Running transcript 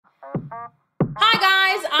Hi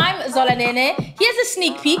guys, I'm Zola Nene. Here's a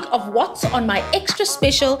sneak peek of what's on my extra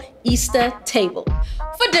special Easter table.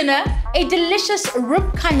 For dinner, a delicious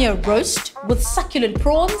Ribcanha roast with succulent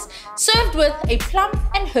prawns served with a Plum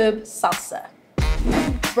and Herb Salsa.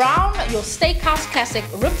 Brown your steakhouse classic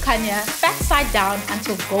Ribcanha fat side down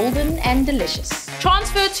until golden and delicious.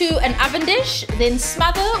 Transfer to an oven dish, then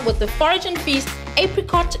smother with the Forage and Feast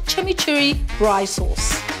apricot chimichurri braai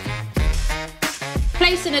sauce.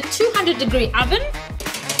 Place in a 200-degree oven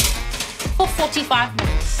for 45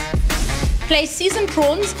 minutes. Place seasoned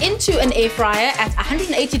prawns into an air fryer at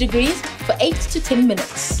 180 degrees for 8 to 10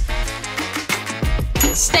 minutes.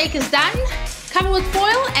 Steak is done. Cover with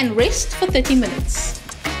foil and rest for 30 minutes.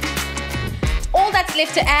 All that's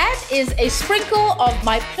left to add is a sprinkle of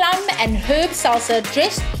my Plum and Herb Salsa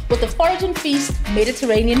dressed with the Forage and Feast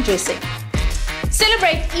Mediterranean dressing.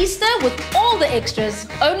 Celebrate Easter with all the extras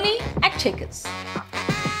only at Checkers.